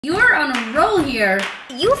You're on a roll here.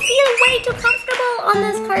 You feel way too comfortable on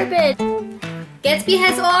this carpet. Gatsby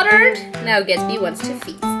has ordered. Now Gatsby wants to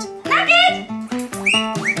feast. Nugget!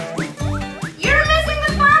 You're missing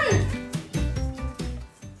the fun!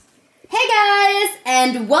 Hey guys,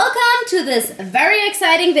 and welcome to this very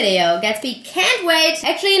exciting video. Gatsby can't wait.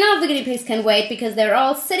 Actually, none of the guinea pigs can wait because they're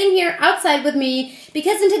all sitting here outside with me.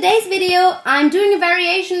 Because in today's video, I'm doing a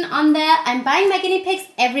variation on the I'm buying my guinea pigs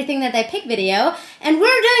everything that they pick video. And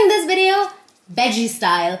we're doing this video veggie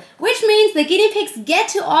style, which means the guinea pigs get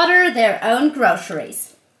to order their own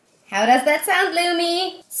groceries. How does that sound,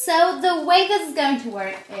 Lumi? So the way this is going to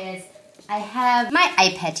work is I have my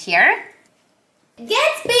iPad here.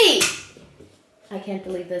 Gatsby! I can't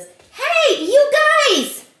believe this. Hey, you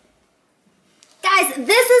guys! Guys,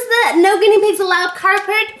 this is the no guinea pigs allowed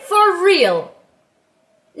carpet for real.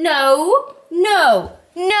 No, no,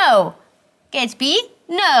 no. Gatsby,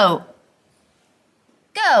 no.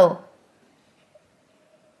 Go.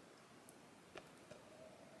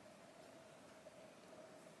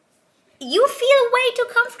 You feel way too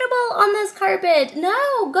comfortable on this carpet.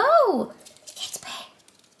 No, go. Gatsby.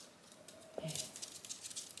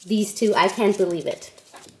 These two, I can't believe it.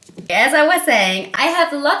 As I was saying, I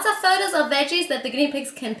have lots of photos of veggies that the guinea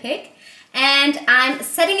pigs can pick, and I'm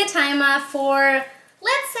setting a timer for,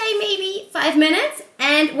 let's say, maybe 5 minutes,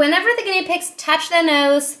 and whenever the guinea pigs touch their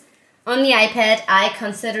nose on the iPad, I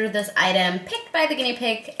consider this item picked by the guinea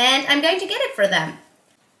pig, and I'm going to get it for them.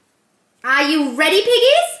 Are you ready,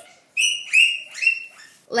 piggies?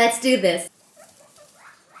 Let's do this.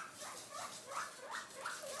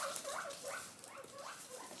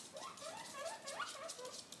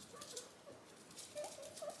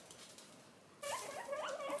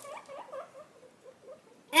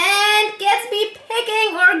 And Gatsby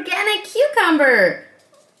picking organic cucumber.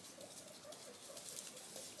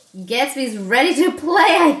 Gatsby's ready to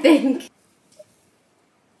play, I think.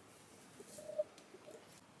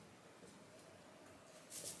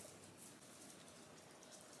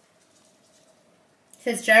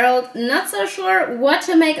 Fitzgerald, not so sure what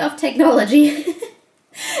to make of technology.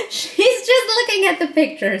 She's just looking at the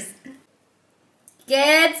pictures.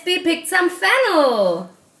 Gatsby picked some fennel.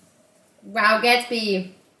 Wow,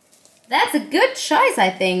 Gatsby. That's a good choice, I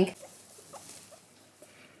think.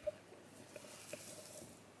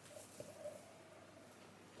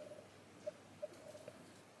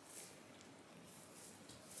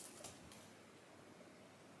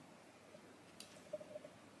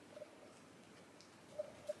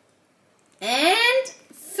 And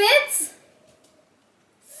Fitz,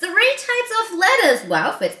 3 types of lettuce.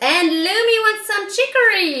 Wow, Fitz. And Lumi wants some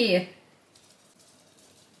chicory.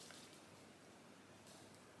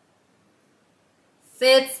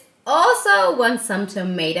 Fitz also wants some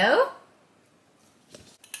tomato.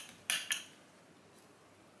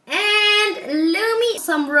 And Lumi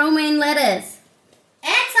some romaine lettuce.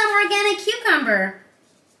 And some organic cucumber.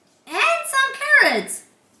 And some carrots.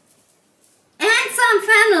 And some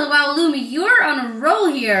fennel. Wow, Lumi, you're on a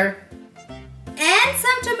roll here. And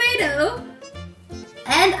some tomato.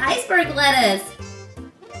 And iceberg lettuce.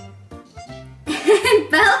 And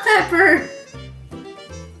bell pepper.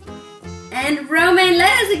 And romaine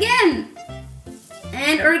lettuce again.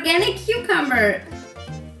 And organic cucumber.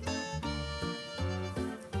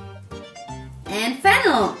 And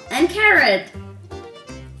fennel. And carrot.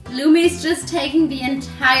 Lumi's just taking the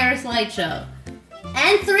entire slideshow.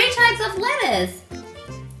 And 3 types of lettuce.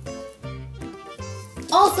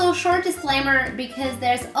 Also, short disclaimer, because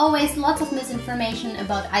there's always lots of misinformation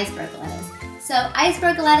about iceberg lettuce. So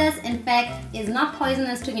iceberg lettuce, in fact, is not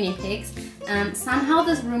poisonous to guinea pigs. Somehow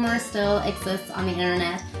this rumor still exists on the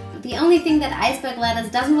internet. The only thing that iceberg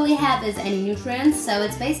lettuce doesn't really have is any nutrients, so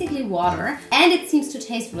it's basically water, and it seems to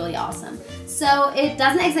taste really awesome. So it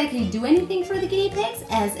doesn't exactly do anything for the guinea pigs,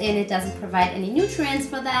 as in it doesn't provide any nutrients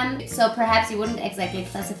for them, so perhaps you wouldn't exactly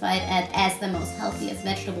classify it as the most healthiest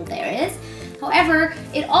vegetable there is. However,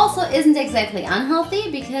 it also isn't exactly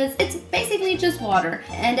unhealthy because it's basically just water.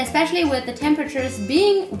 And especially with the temperatures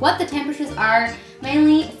being what the temperatures are,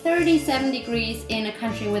 mainly 37 degrees in a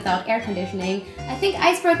country without air conditioning, I think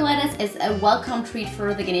iceberg lettuce is a welcome treat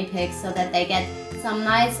for the guinea pigs so that they get some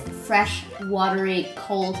nice, fresh, watery,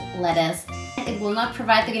 cold lettuce. It will not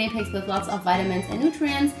provide the guinea pigs with lots of vitamins and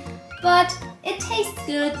nutrients, but it tastes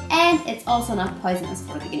good and it's also not poisonous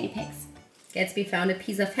for the guinea pigs. Gatsby found a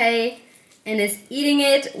piece of hay and is eating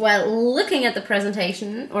it while looking at the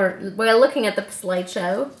presentation, or while looking at the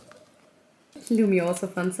slideshow. Lumi also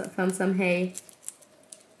found some hay.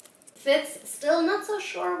 Fitz still not so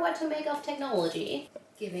sure what to make of technology,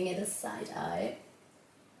 giving it a side eye.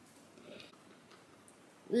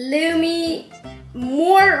 Lumi,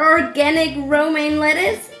 more organic romaine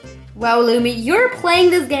lettuce. Wow, Lumi, you're playing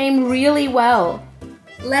this game really well.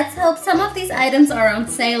 Let's hope some of these items are on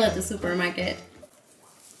sale at the supermarket.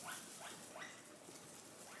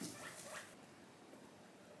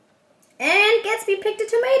 And Gatsby picked a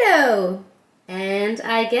tomato. And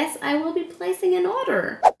I guess I will be placing an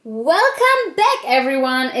order. Welcome back,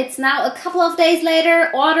 everyone. It's now a couple of days later.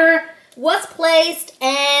 Order was placed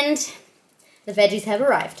and the veggies have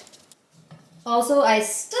arrived. Also, I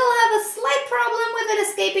still have a slight problem with an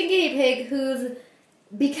escaping guinea pig who's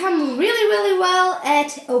become really well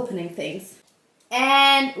at opening things.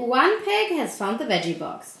 And one pig has found the veggie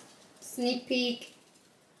box. Sneak peek.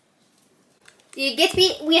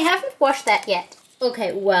 Gatsby, we haven't washed that yet.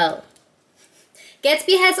 Okay, well.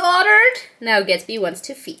 Gatsby has ordered. Now Gatsby wants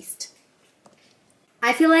to feast.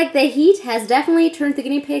 I feel like the heat has definitely turned the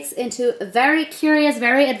guinea pigs into very curious,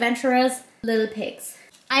 very adventurous little pigs.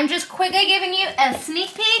 I'm just quickly giving you a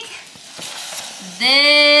sneak peek.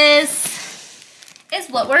 This is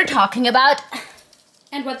what we're talking about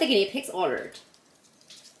and what the guinea pigs ordered.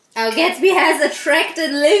 Oh, Gatsby has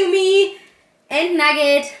attracted Lumi and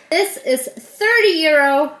Nugget. This is 30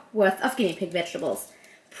 euro worth of guinea pig vegetables.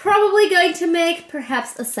 Probably going to make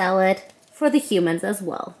perhaps a salad for the humans as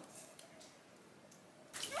well.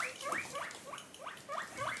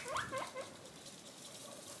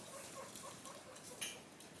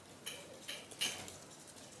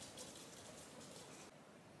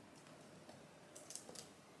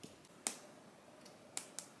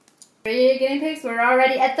 Three guinea pigs were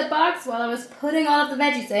already at the box while I was putting all of the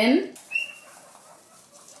veggies in.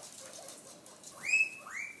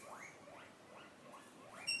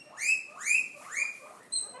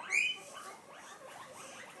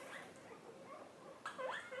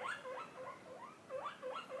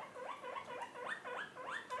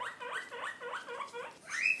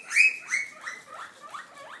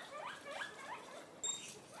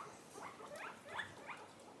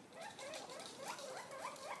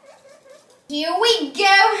 Here we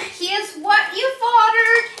go. Here's what you've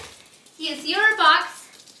ordered. Here's your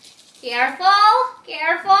box. Careful,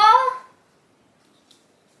 careful.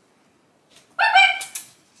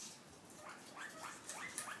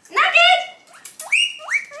 Nugget!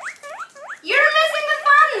 You're missing the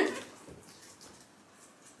fun.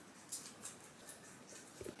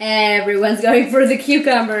 Everyone's going for the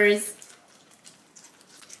cucumbers.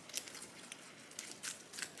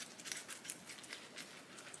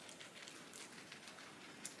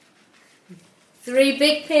 Three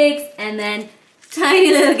big pigs and then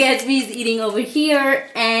tiny little Gatsby's eating over here,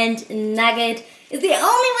 and Nugget is the only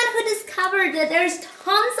one who discovered that there's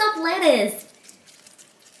tons of lettuce.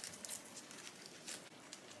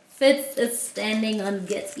 Fitz is standing on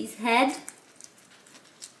Gatsby's head.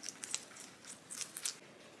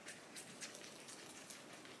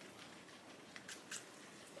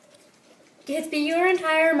 Gatsby, your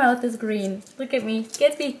entire mouth is green. Look at me.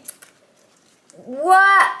 Gatsby.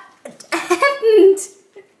 What happened?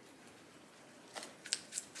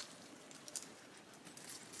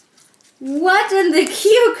 What in the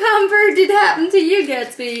cucumber did happen to you,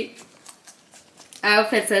 Gatsby? Oh,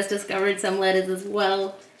 Fitz has discovered some lettuce as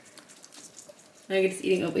well. Nugget's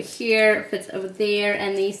eating over here, Fitz over there,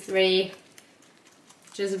 and these three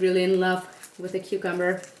just really in love with the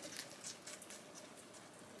cucumber.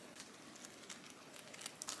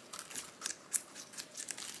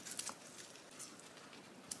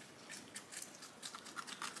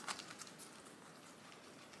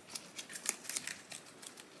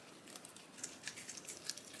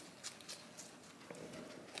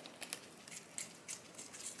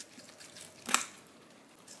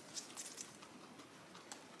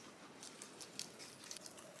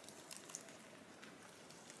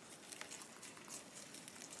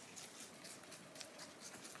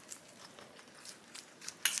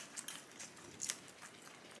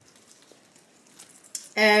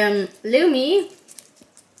 Lumi.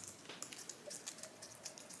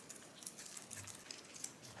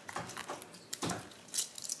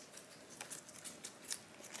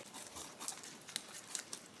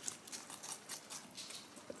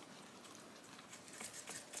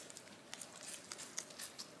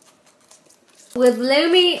 With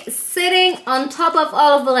Lumi sitting on top of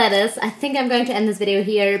all of the lettuce, I think I'm going to end this video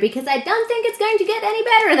here because I don't think it's going to get any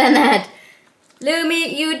better than that.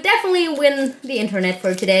 Lumi, you definitely win the internet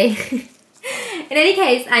for today. In any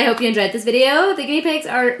case, I hope you enjoyed this video. The guinea pigs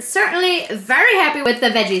are certainly very happy with the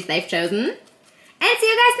veggies they've chosen. And see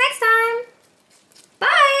you guys next time.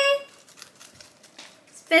 Bye!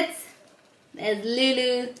 Fitz, there's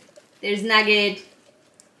Lulu, there's Nugget,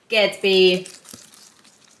 Gatsby.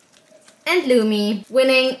 and Lumi,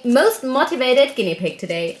 winning most motivated guinea pig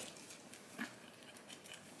today.